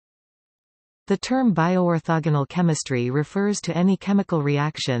The term bioorthogonal chemistry refers to any chemical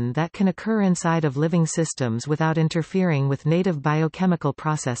reaction that can occur inside of living systems without interfering with native biochemical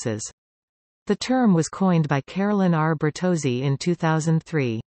processes. The term was coined by Carolyn R. Bertozzi in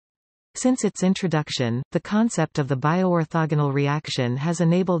 2003. Since its introduction, the concept of the bioorthogonal reaction has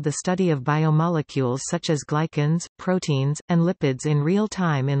enabled the study of biomolecules such as glycans, proteins, and lipids in real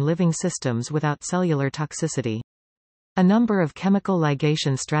time in living systems without cellular toxicity. A number of chemical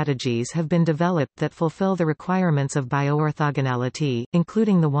ligation strategies have been developed that fulfill the requirements of bioorthogonality,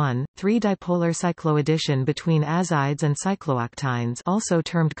 including the 1,3-dipolar cycloaddition between azides and cyclooctines, also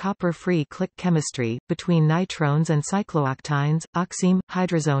termed copper-free click chemistry, between nitrones and cyclooctines, oxime,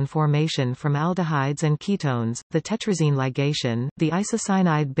 hydrazone formation from aldehydes and ketones, the tetrazine ligation, the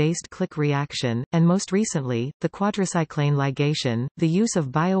isocyanide-based click reaction, and most recently, the quadricyclane ligation. The use of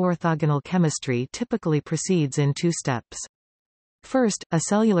bioorthogonal chemistry typically proceeds in two steps. First, a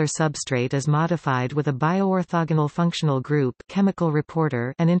cellular substrate is modified with a bioorthogonal functional group chemical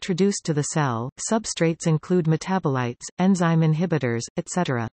reporter and introduced to the cell. Substrates include metabolites, enzyme inhibitors,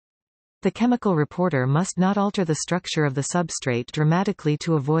 etc. The chemical reporter must not alter the structure of the substrate dramatically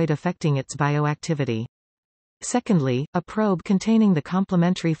to avoid affecting its bioactivity. Secondly, a probe containing the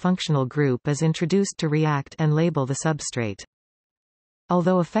complementary functional group is introduced to react and label the substrate.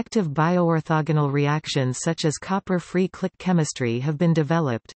 Although effective bioorthogonal reactions such as copper-free click chemistry have been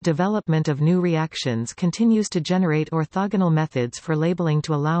developed, development of new reactions continues to generate orthogonal methods for labeling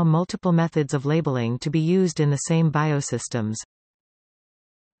to allow multiple methods of labeling to be used in the same biosystems.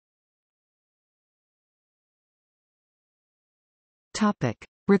 Topic: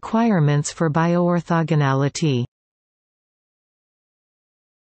 Requirements for bioorthogonality.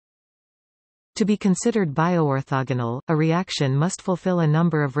 To be considered bioorthogonal, a reaction must fulfill a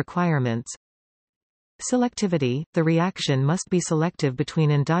number of requirements. Selectivity – the reaction must be selective between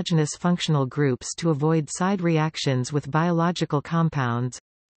endogenous functional groups to avoid side reactions with biological compounds.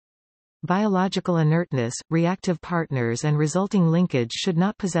 Biological inertness – reactive partners and resulting linkage should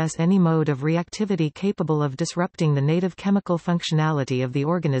not possess any mode of reactivity capable of disrupting the native chemical functionality of the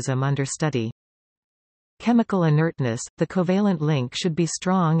organism under study. Chemical inertness – the covalent link should be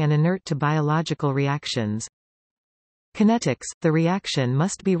strong and inert to biological reactions. Kinetics – the reaction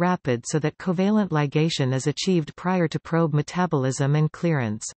must be rapid so that covalent ligation is achieved prior to probe metabolism and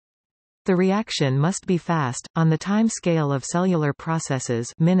clearance. The reaction must be fast, on the time scale of cellular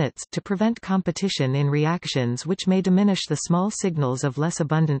processes minutes, to prevent competition in reactions which may diminish the small signals of less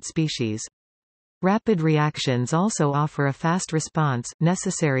abundant species. Rapid reactions also offer a fast response,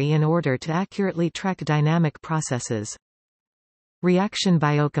 necessary in order to accurately track dynamic processes. Reaction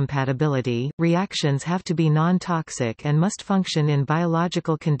biocompatibility – reactions have to be non-toxic and must function in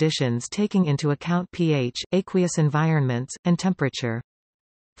biological conditions taking into account pH, aqueous environments, and temperature.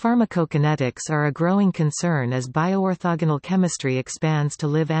 Pharmacokinetics are a growing concern as bioorthogonal chemistry expands to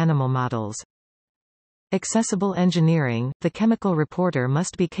live animal models. Accessible engineering – the chemical reporter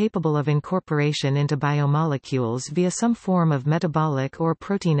must be capable of incorporation into biomolecules via some form of metabolic or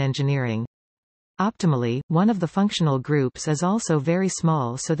protein engineering. Optimally, one of the functional groups is also very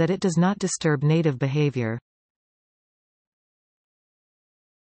small so that it does not disturb native behavior.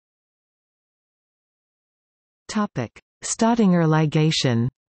 Staudinger ligation.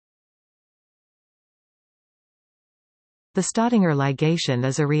 The Staudinger ligation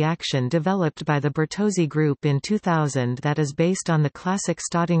is a reaction developed by the Bertozzi group in 2000 that is based on the classic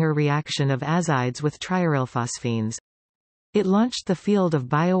Staudinger reaction of azides with triarylphosphines. It launched the field of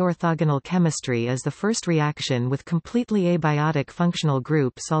bioorthogonal chemistry as the first reaction with completely abiotic functional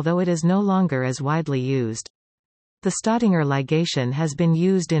groups, although it is no longer as widely used. The Staudinger ligation has been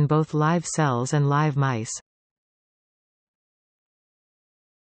used in both live cells and live mice.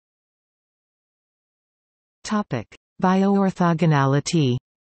 Bioorthogonality.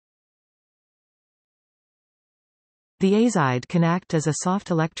 The azide can act as a soft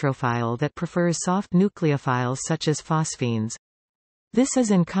electrophile that prefers soft nucleophiles such as phosphines. This is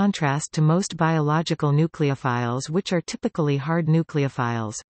in contrast to most biological nucleophiles, which are typically hard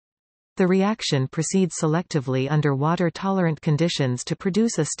nucleophiles. The reaction proceeds selectively under water-tolerant conditions to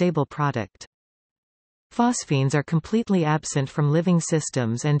produce a stable product. Phosphines are completely absent from living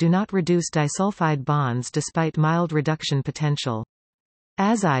systems and do not reduce disulfide bonds despite mild reduction potential.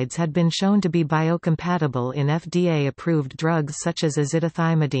 Azides had been shown to be biocompatible in FDA-approved drugs such as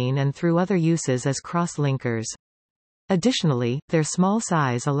azithromycin and through other uses as cross-linkers. Additionally, their small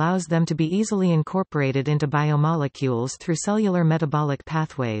size allows them to be easily incorporated into biomolecules through cellular metabolic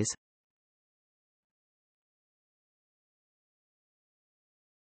pathways.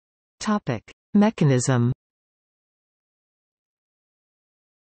 Mechanism.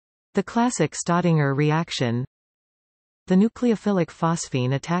 The classic Staudinger reaction. The nucleophilic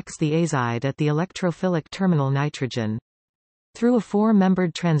phosphine attacks the azide at the electrophilic terminal nitrogen. Through a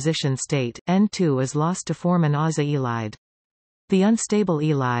four-membered transition state, N2 is lost to form an aza-ylide. The unstable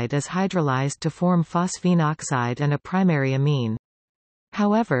ylide is hydrolyzed to form phosphine oxide and a primary amine.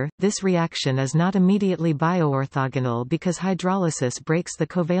 However, this reaction is not immediately bioorthogonal because hydrolysis breaks the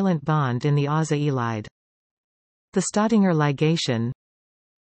covalent bond in the aza-ylide. The Staudinger ligation.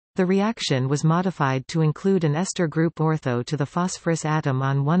 The reaction was modified to include an ester group ortho to the phosphorus atom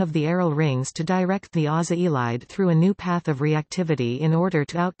on one of the aryl rings to direct the aza-ylide through a new path of reactivity in order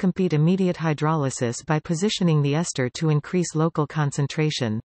to outcompete immediate hydrolysis by positioning the ester to increase local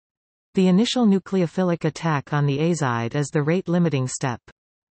concentration. The initial nucleophilic attack on the azide is the rate-limiting step.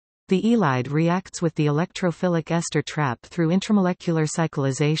 The ylide reacts with the electrophilic ester trap through intramolecular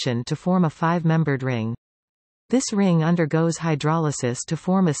cyclization to form a five-membered ring. This ring undergoes hydrolysis to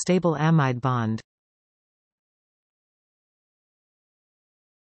form a stable amide bond.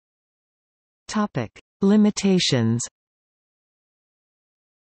 Topic: Limitations.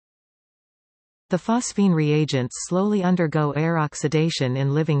 The phosphine reagents slowly undergo air oxidation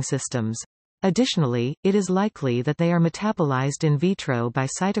in living systems. Additionally, it is likely that they are metabolized in vitro by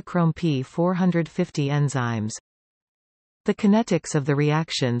cytochrome P450 enzymes. The kinetics of the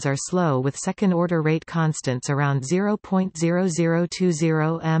reactions are slow with second-order rate constants around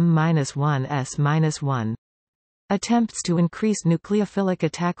 0.0020 m-1s-1. Attempts to increase nucleophilic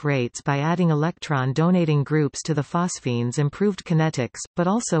attack rates by adding electron-donating groups to the phosphines improved kinetics, but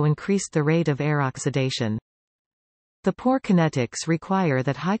also increased the rate of air oxidation. The poor kinetics require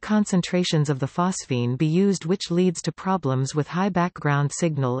that high concentrations of the phosphine be used, which leads to problems with high background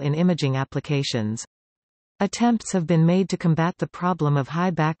signal in imaging applications. Attempts have been made to combat the problem of high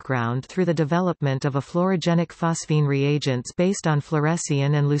background through the development of a fluorogenic phosphine reagents based on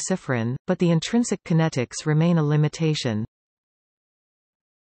fluorescein and luciferin, but the intrinsic kinetics remain a limitation.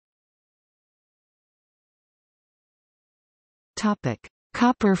 Topic: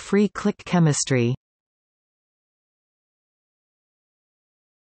 Copper-free click chemistry.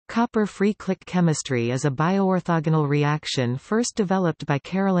 Copper-free click chemistry is a bioorthogonal reaction first developed by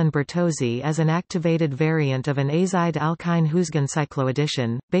Carolyn Bertozzi as an activated variant of an azide-alkyne-Huysgen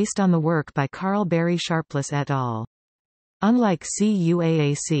cycloaddition, based on the work by Carl Barry Sharpless et al. Unlike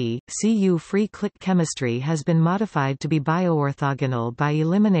CuAAC, Cu-free click chemistry has been modified to be bioorthogonal by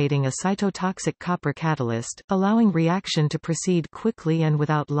eliminating a cytotoxic copper catalyst, allowing reaction to proceed quickly and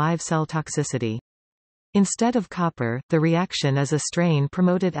without live cell toxicity. Instead of copper, the reaction is a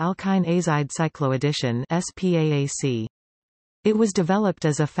strain-promoted alkyne azide cycloaddition (SPAAC). It was developed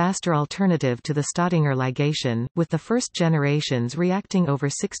as a faster alternative to the Staudinger ligation, with the first generations reacting over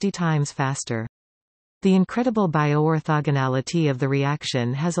 60 times faster. The incredible bioorthogonality of the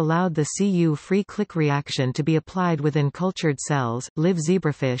reaction has allowed the Cu-free click reaction to be applied within cultured cells, live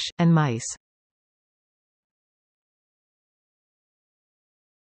zebrafish, and mice.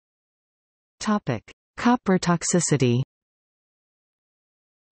 Topic: Copper toxicity.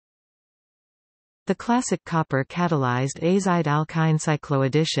 The classic copper-catalyzed azide-alkyne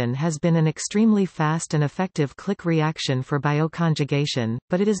cycloaddition has been an extremely fast and effective click reaction for bioconjugation,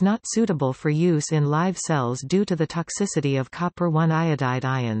 but it is not suitable for use in live cells due to the toxicity of copper-1 iodide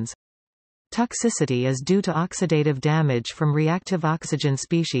ions. Toxicity is due to oxidative damage from reactive oxygen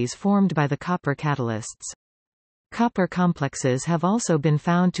species formed by the copper catalysts. Copper complexes have also been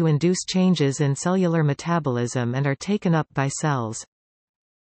found to induce changes in cellular metabolism and are taken up by cells.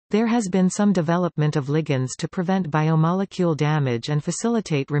 There has been some development of ligands to prevent biomolecule damage and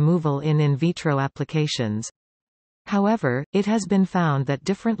facilitate removal in vitro applications. However, it has been found that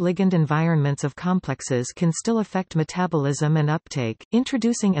different ligand environments of complexes can still affect metabolism and uptake,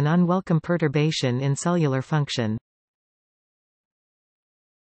 introducing an unwelcome perturbation in cellular function.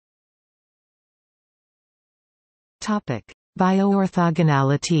 Topic: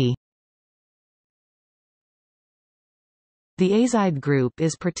 Bioorthogonality. The azide group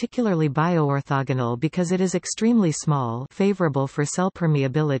is particularly bioorthogonal because it is extremely small, favorable for cell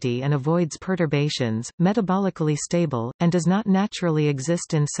permeability and avoids perturbations, metabolically stable, and does not naturally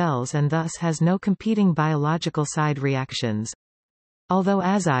exist in cells and thus has no competing biological side reactions. Although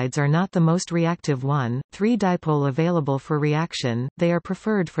azides are not the most reactive 1,3-dipole available for reaction, they are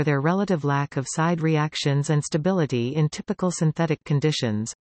preferred for their relative lack of side reactions and stability in typical synthetic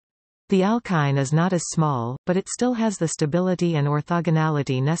conditions. The alkyne is not as small, but it still has the stability and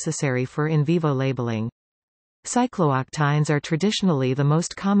orthogonality necessary for in vivo labeling. Cyclooctynes are traditionally the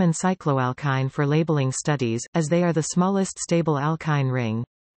most common cycloalkyne for labeling studies, as they are the smallest stable alkyne ring.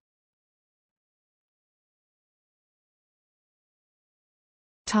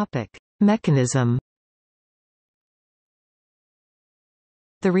 Mechanism.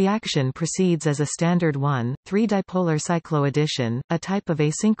 The reaction proceeds as a standard 1,3-dipolar cycloaddition, a type of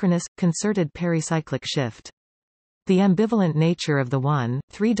asynchronous, concerted pericyclic shift. The ambivalent nature of the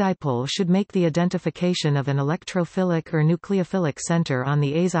 1,3-dipole should make the identification of an electrophilic or nucleophilic center on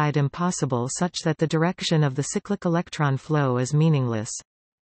the azide impossible, such that the direction of the cyclic electron flow is meaningless.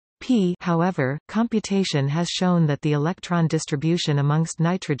 However, computation has shown that the electron distribution amongst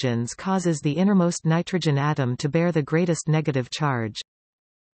nitrogens causes the innermost nitrogen atom to bear the greatest negative charge.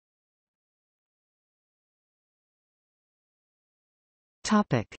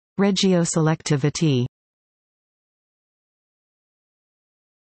 Regioselectivity.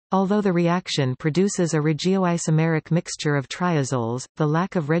 Although the reaction produces a regioisomeric mixture of triazoles, the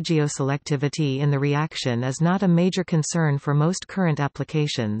lack of regioselectivity in the reaction is not a major concern for most current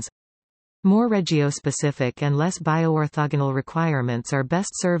applications. More regiospecific and less bioorthogonal requirements are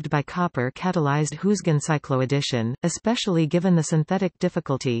best served by copper-catalyzed Huisgen cycloaddition, especially given the synthetic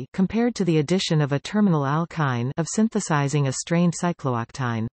difficulty compared to the addition of a terminal alkyne of synthesizing a strained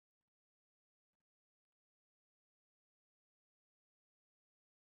cyclooctine.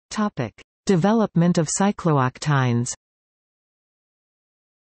 Development of cyclooctines.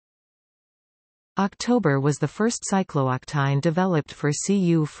 October was the first cyclooctine developed for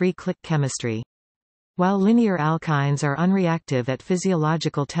Cu-free click chemistry. While linear alkynes are unreactive at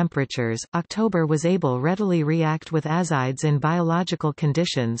physiological temperatures, October was able to readily react with azides in biological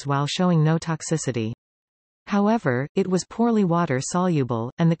conditions while showing no toxicity. However, it was poorly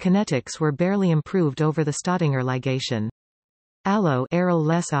water-soluble, and the kinetics were barely improved over the Staudinger ligation.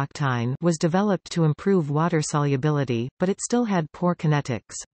 Aryl-less octine was developed to improve water solubility, but it still had poor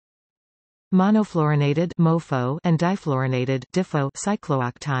kinetics. Monofluorinated (MoFo) and difluorinated (DiFo)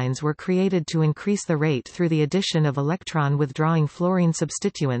 cyclooctines were created to increase the rate through the addition of electron-withdrawing fluorine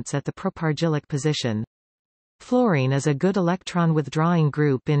substituents at the propargylic position. Fluorine is a good electron-withdrawing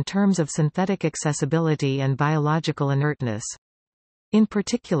group in terms of synthetic accessibility and biological inertness. In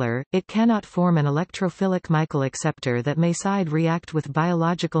particular, it cannot form an electrophilic Michael acceptor that may side-react with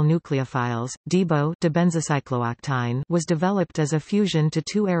biological nucleophiles. Dibenzocyclooctine was developed as a fusion to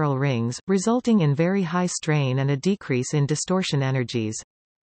two aryl rings, resulting in very high strain and a decrease in distortion energies.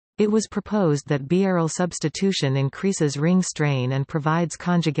 It was proposed that biaryl substitution increases ring strain and provides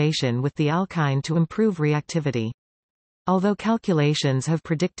conjugation with the alkyne to improve reactivity. Although calculations have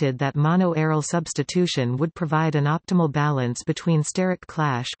predicted that monoaryl substitution would provide an optimal balance between steric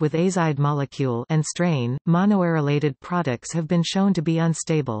clash with azide molecule and strain, monoarylated products have been shown to be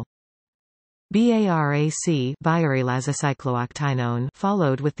unstable. BARAC bioarylazocyclooctinone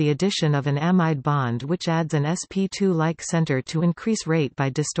followed with the addition of an amide bond which adds an sp2-like center to increase rate by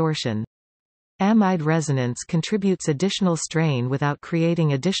distortion. Amide resonance contributes additional strain without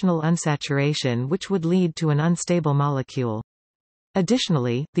creating additional unsaturation, which would lead to an unstable molecule.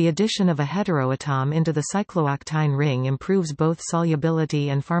 Additionally, the addition of a heteroatom into the cyclooctine ring improves both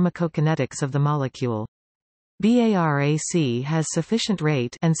solubility and pharmacokinetics of the molecule. BARAC has sufficient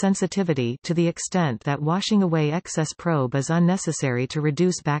rate and sensitivity to the extent that washing away excess probe is unnecessary to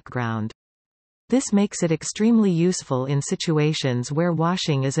reduce background. This makes it extremely useful in situations where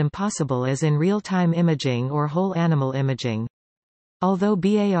washing is impossible, as in real-time imaging or whole animal imaging. Although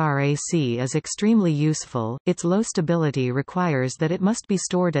BARAC is extremely useful, its low stability requires that it must be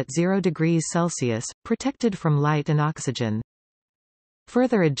stored at 0 degrees Celsius, protected from light and oxygen.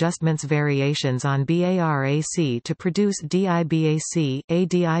 Further adjustments variations on BARAC to produce DIBAC,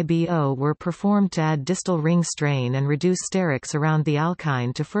 ADIBO were performed to add distal ring strain and reduce sterics around the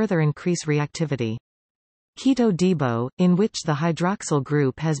alkyne to further increase reactivity. Keto-DIBO, in which the hydroxyl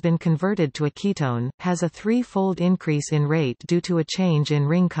group has been converted to a ketone, has a threefold increase in rate due to a change in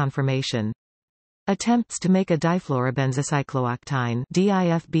ring conformation. Attempts to make a difluorobenzocyclooctine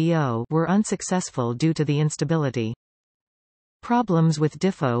DIFBO were unsuccessful due to the instability. Problems with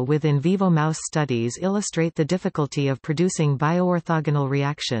DiFo with in vivo mouse studies illustrate the difficulty of producing bioorthogonal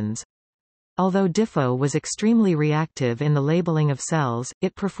reactions. Although DiFo was extremely reactive in the labeling of cells,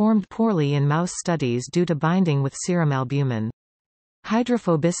 it performed poorly in mouse studies due to binding with serum albumin.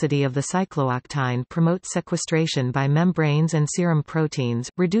 Hydrophobicity of the cyclooctine promotes sequestration by membranes and serum proteins,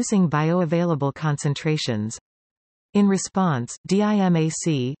 reducing bioavailable concentrations. In response,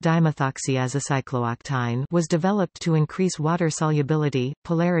 DIMAC dimethoxyazocyclooctine was developed to increase water solubility,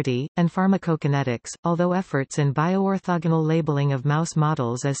 polarity, and pharmacokinetics, although efforts in bioorthogonal labeling of mouse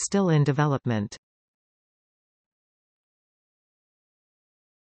models is still in development.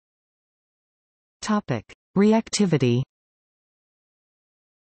 Reactivity.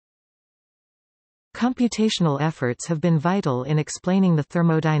 Computational efforts have been vital in explaining the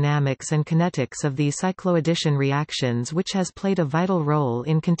thermodynamics and kinetics of these cycloaddition reactions, which has played a vital role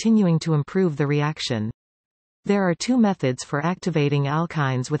in continuing to improve the reaction. There are two methods for activating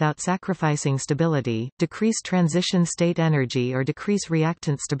alkynes without sacrificing stability: decrease transition state energy or decrease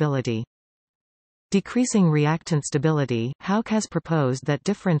reactant stability. Decreasing reactant stability, Hauck has proposed that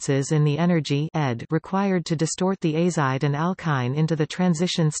differences in the energy ED required to distort the azide and alkyne into the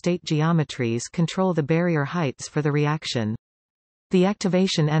transition state geometries control the barrier heights for the reaction. The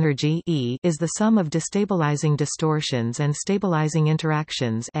activation energy E is the sum of destabilizing distortions and stabilizing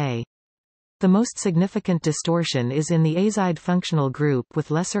interactions A. The most significant distortion is in the azide functional group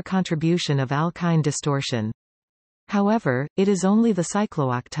with lesser contribution of alkyne distortion. However, it is only the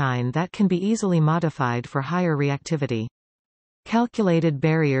cyclooctine that can be easily modified for higher reactivity. Calculated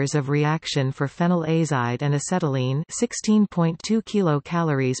barriers of reaction for phenyl azide and acetylene 16.2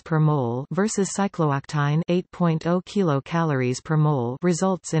 kilocalories per mole versus cyclooctine 8.0 kilocalories per mole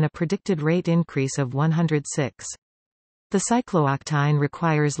results in a predicted rate increase of 106. The cyclooctine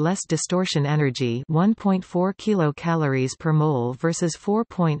requires less distortion energy 1.4 kilocalories per mole versus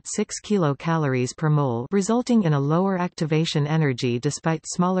 4.6 kilocalories per mole, resulting in a lower activation energy despite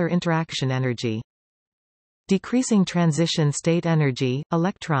smaller interaction energy. Decreasing transition state energy,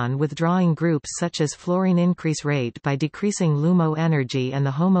 electron withdrawing groups such as fluorine increase rate by decreasing LUMO energy and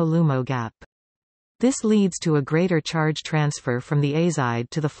the HOMO-LUMO gap. This leads to a greater charge transfer from the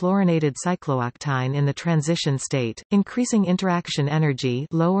azide to the fluorinated cyclooctine in the transition state, increasing interaction energy,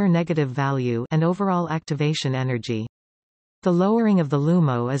 lower negative value, and overall activation energy. The lowering of the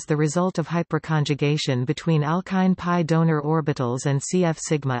LUMO is the result of hyperconjugation between alkyne pi donor orbitals and CF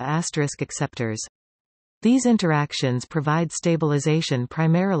sigma asterisk acceptors. These interactions provide stabilization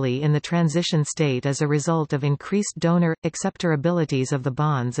primarily in the transition state as a result of increased donor-acceptor abilities of the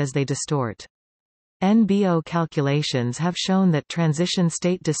bonds as they distort. NBO calculations have shown that transition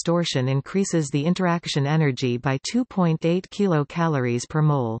state distortion increases the interaction energy by 2.8 kilocalories per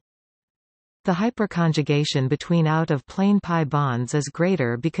mole. The hyperconjugation between out-of-plane pi bonds is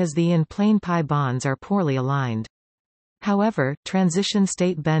greater because the in-plane pi bonds are poorly aligned. However, transition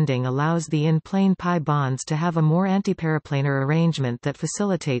state bending allows the in-plane pi bonds to have a more antiparaplanar arrangement that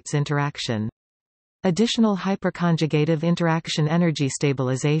facilitates interaction. Additional hyperconjugative interaction energy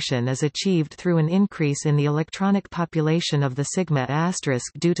stabilization is achieved through an increase in the electronic population of the sigma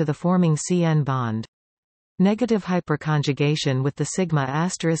asterisk due to the forming CN bond. Negative hyperconjugation with the sigma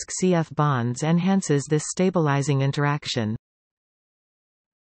asterisk CF bonds enhances this stabilizing interaction.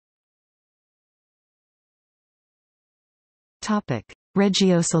 Topic: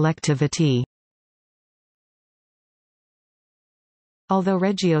 Regioselectivity. Although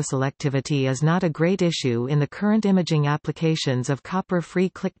regioselectivity is not a great issue in the current imaging applications of copper-free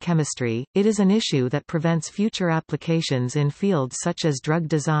click chemistry, it is an issue that prevents future applications in fields such as drug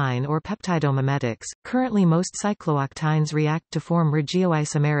design or peptidomimetics. Currently, most cyclooctines react to form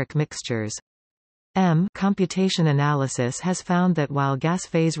regioisomeric mixtures. Computation analysis has found that while gas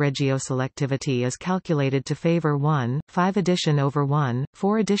phase regioselectivity is calculated to favor 1,5 addition over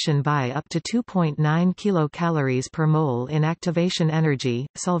 1,4 addition by up to 2.9 kilocalories per mole in activation energy,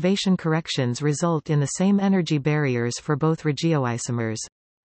 solvation corrections result in the same energy barriers for both regioisomers.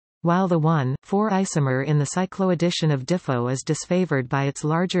 While the 1,4 isomer in the cycloaddition of dipole is disfavored by its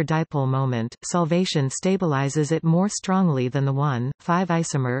larger dipole moment, solvation stabilizes it more strongly than the 1,5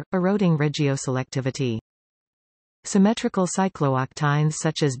 isomer, eroding regioselectivity. Symmetrical cyclooctines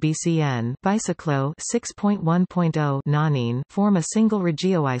such as BCN bicyclo 6.1.0 nonene form a single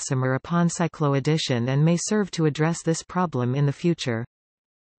regioisomer upon cycloaddition and may serve to address this problem in the future.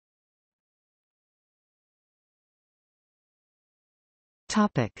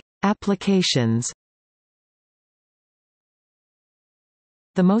 Topic: Applications.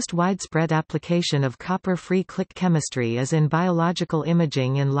 The most widespread application of copper-free click chemistry is in biological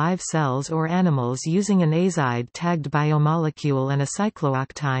imaging in live cells or animals using an azide-tagged biomolecule and a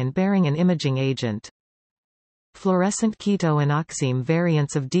cyclooctine bearing an imaging agent. Fluorescent keto and oxime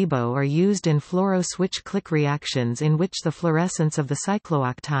variants of DIBO are used in fluoro-switch click reactions in which the fluorescence of the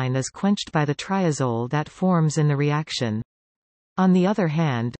cyclooctine is quenched by the triazole that forms in the reaction. On the other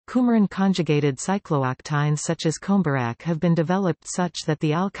hand, coumarin-conjugated cyclooctines such as Combarac have been developed such that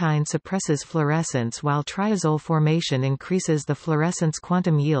the alkyne suppresses fluorescence while triazole formation increases the fluorescence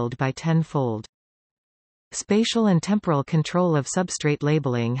quantum yield by 10-fold. Spatial and temporal control of substrate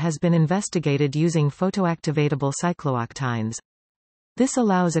labeling has been investigated using photoactivatable cyclooctines. This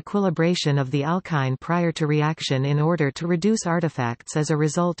allows equilibration of the alkyne prior to reaction in order to reduce artifacts as a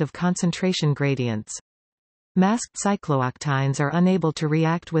result of concentration gradients. Masked cyclooctines are unable to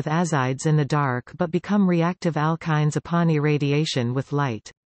react with azides in the dark but become reactive alkynes upon irradiation with light.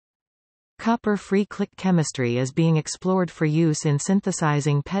 Copper-free click chemistry is being explored for use in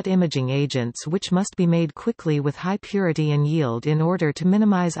synthesizing PET imaging agents, which must be made quickly with high purity and yield in order to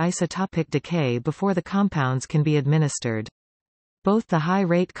minimize isotopic decay before the compounds can be administered. Both the high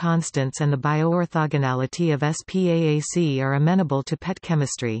rate constants and the bioorthogonality of SPAAC are amenable to PET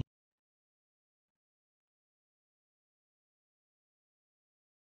chemistry.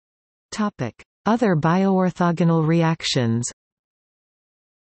 Other bioorthogonal reactions.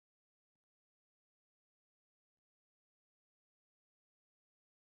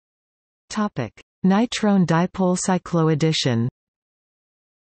 Nitrone dipole cycloaddition.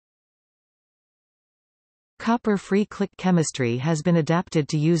 Copper-free click chemistry has been adapted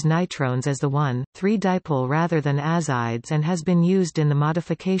to use nitrones as the 1,3-dipole rather than azides and has been used in the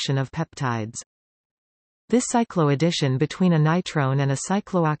modification of peptides. This cycloaddition between a nitrone and a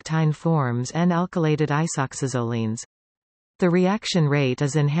cyclooctine forms N-alkylated isoxazolines. The reaction rate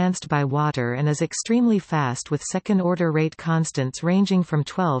is enhanced by water and is extremely fast with second-order rate constants ranging from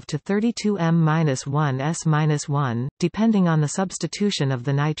 12 to 32 m-1s-1, depending on the substitution of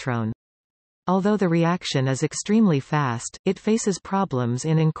the nitrone. Although the reaction is extremely fast, it faces problems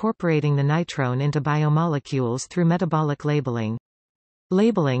in incorporating the nitrone into biomolecules through metabolic labeling.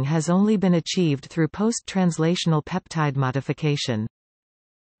 Labeling has only been achieved through post-translational peptide modification.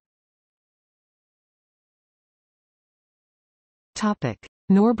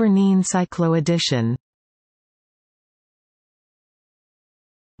 Norbornene cycloaddition.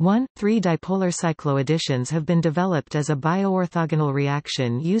 1,3-dipolar cycloadditions have been developed as a bioorthogonal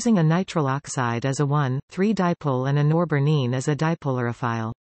reaction using a nitrile oxide as a 1,3-dipole and a norbornene as a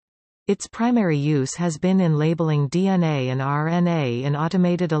dipolariphile. Its primary use has been in labeling DNA and RNA in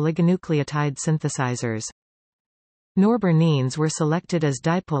automated oligonucleotide synthesizers. Norbornenes were selected as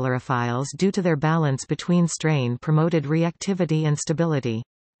dipolarophiles due to their balance between strain-promoted reactivity and stability.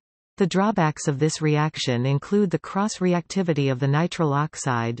 The drawbacks of this reaction include the cross-reactivity of the nitrile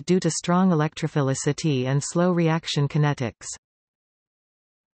oxide due to strong electrophilicity and slow reaction kinetics.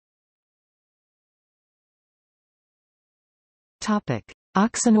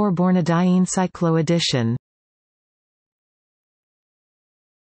 Oxanorbornadiene cycloaddition.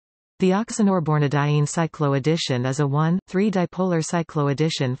 The Oxanorbornadiene cycloaddition is a 1,3-dipolar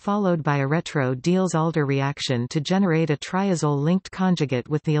cycloaddition followed by a retro-Diels-Alder reaction to generate a triazole-linked conjugate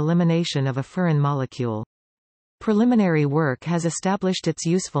with the elimination of a furan molecule. Preliminary work has established its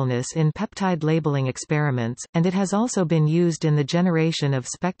usefulness in peptide labeling experiments, and it has also been used in the generation of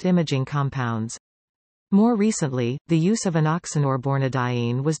SPECT imaging compounds. More recently, the use of an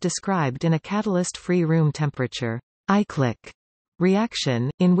oxanorbornadiene was described in a catalyst-free room temperature (iClick) reaction,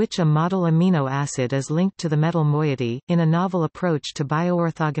 in which a model amino acid is linked to the metal moiety, in a novel approach to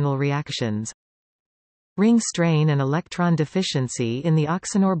bioorthogonal reactions. Ring strain and electron deficiency in the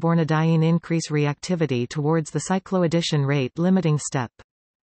oxanorbornadiene increase reactivity towards the cycloaddition rate limiting step.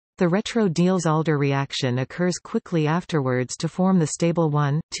 The retro-Diels-Alder reaction occurs quickly afterwards to form the stable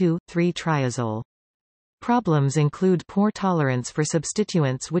 1,2,3-triazole. Problems include poor tolerance for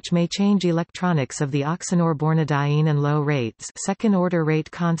substituents which may change electronics of the oxanorbornadiene and low rates, second-order rate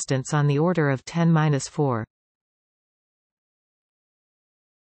constants on the order of 10⁻⁴.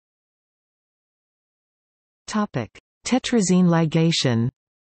 Tetrazine ligation.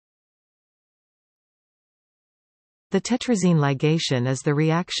 The tetrazine ligation is the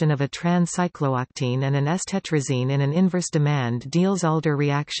reaction of a trans-cyclooctene and an S-tetrazine in an inverse demand Diels-Alder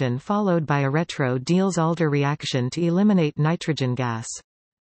reaction followed by a retro-Diels-Alder reaction to eliminate nitrogen gas.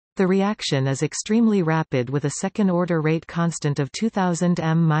 The reaction is extremely rapid with a second-order rate constant of 2000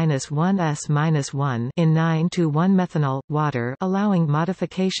 m-1s-1 in 9:1 methanol, allowing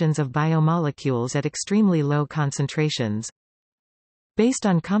modifications of biomolecules at extremely low concentrations. Based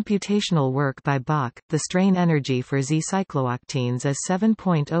on computational work by Bach, the strain energy for Z-cyclooctenes is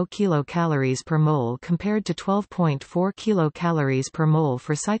 7.0 kilocalories per mole compared to 12.4 kilocalories per mole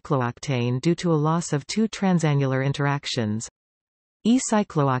for cyclooctane due to a loss of two transannular interactions.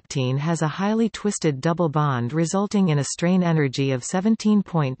 E-cyclooctene has a highly twisted double bond resulting in a strain energy of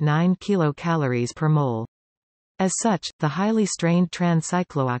 17.9 kilocalories per mole. As such, the highly strained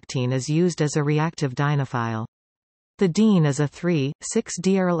trans-cyclooctene is used as a reactive dienophile. The diene is a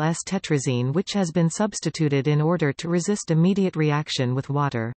 3,6-diaryl S-tetrazine which has been substituted in order to resist immediate reaction with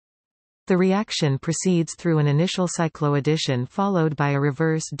water. The reaction proceeds through an initial cycloaddition followed by a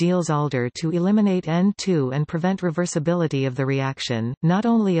reverse Diels-Alder to eliminate N2 and prevent reversibility of the reaction. Not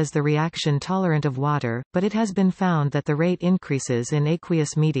only is the reaction tolerant of water, but it has been found that the rate increases in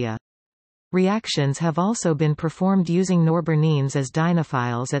aqueous media. Reactions have also been performed using norbornenes as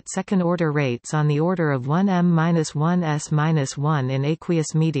dinophiles at second-order rates on the order of 1m-1s-1 in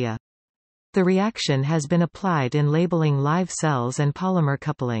aqueous media. The reaction has been applied in labeling live cells and polymer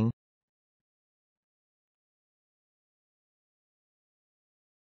coupling.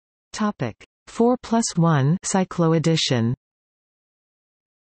 Topic 4+1 cycloaddition.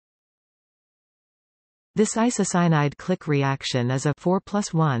 This isocyanide click reaction is a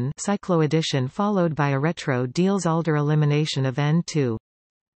 4+1 cycloaddition followed by a retro-Diels-Alder elimination of N2.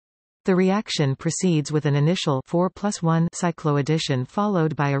 The reaction proceeds with an initial 4+1 cycloaddition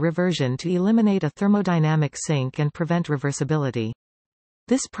followed by a reversion to eliminate a thermodynamic sink and prevent reversibility.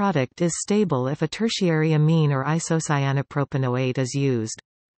 This product is stable if a tertiary amine or isocyanopropanate is used.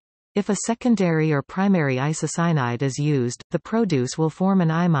 If a secondary or primary isocyanide is used, the produce will form an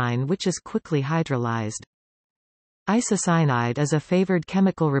imine which is quickly hydrolyzed. Isocyanide is a favored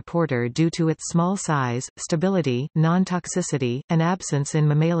chemical reporter due to its small size, stability, non-toxicity, and absence in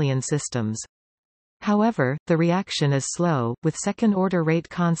mammalian systems. However, the reaction is slow, with second-order rate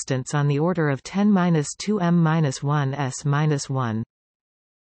constants on the order of 10⁻²m-1s-1.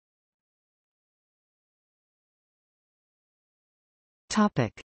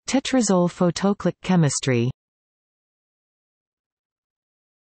 Topic: Tetrazole photoclick chemistry.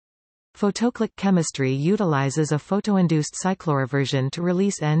 Photoclick chemistry utilizes a photoinduced cycloreversion to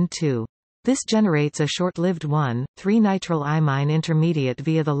release N2. This generates a short-lived 1,3-nitrile imine intermediate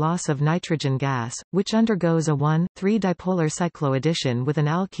via the loss of nitrogen gas, which undergoes a 1,3-dipolar cycloaddition with an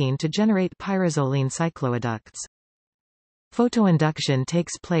alkene to generate pyrazolene cycloadducts. Photoinduction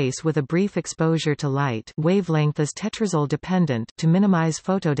takes place with a brief exposure to light, wavelength is tetrazole dependent, to minimize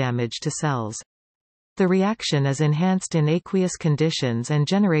photodamage to cells. The reaction is enhanced in aqueous conditions and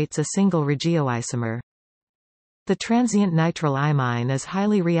generates a single regioisomer. The transient nitrile imine is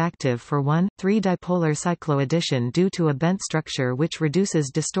highly reactive for 1,3-dipolar cycloaddition due to a bent structure which reduces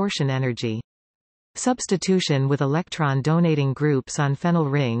distortion energy. Substitution with electron-donating groups on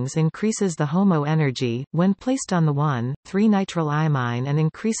phenyl rings increases the HOMO energy, when placed on the 1,3-nitrile imine and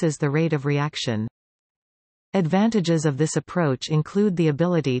increases the rate of reaction. Advantages of this approach include the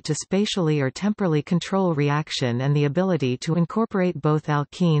ability to spatially or temporally control reaction and the ability to incorporate both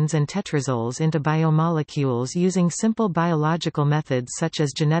alkenes and tetrazoles into biomolecules using simple biological methods such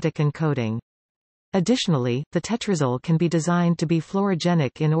as genetic encoding. Additionally, the tetrazole can be designed to be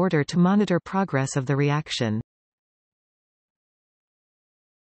fluorogenic in order to monitor progress of the reaction.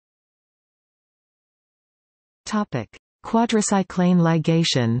 Topic: Quadricyclane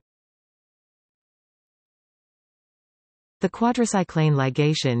ligation. The quadricyclane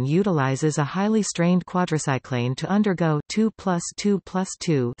ligation utilizes a highly strained quadricyclane to undergo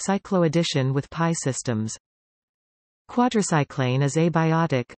 2+2+2 cycloaddition with pi systems. Quadricyclane is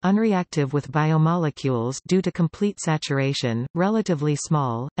abiotic, unreactive with biomolecules due to complete saturation, relatively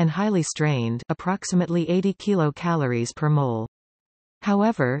small, and highly strained, approximately 80 kilocalories per mole.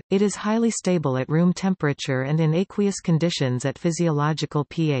 However, it is highly stable at room temperature and in aqueous conditions at physiological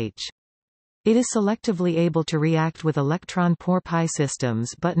pH. It is selectively able to react with electron-poor pi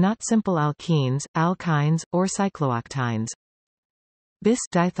systems but not simple alkenes, alkynes, or cyclooctines.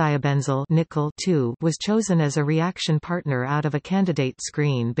 Bis-dithiabenzyl nickel was chosen as a reaction partner out of a candidate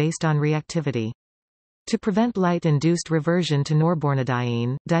screen based on reactivity. To prevent light-induced reversion to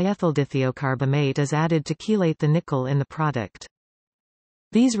norbornadiene, diethyldithiocarbamate is added to chelate the nickel in the product.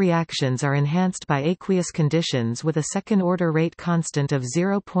 These reactions are enhanced by aqueous conditions with a second-order rate constant of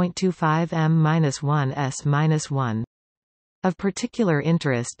 0.25 m-1s-1. Of particular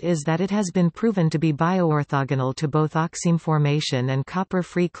interest is that it has been proven to be bioorthogonal to both oxime formation and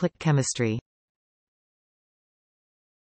copper-free click chemistry.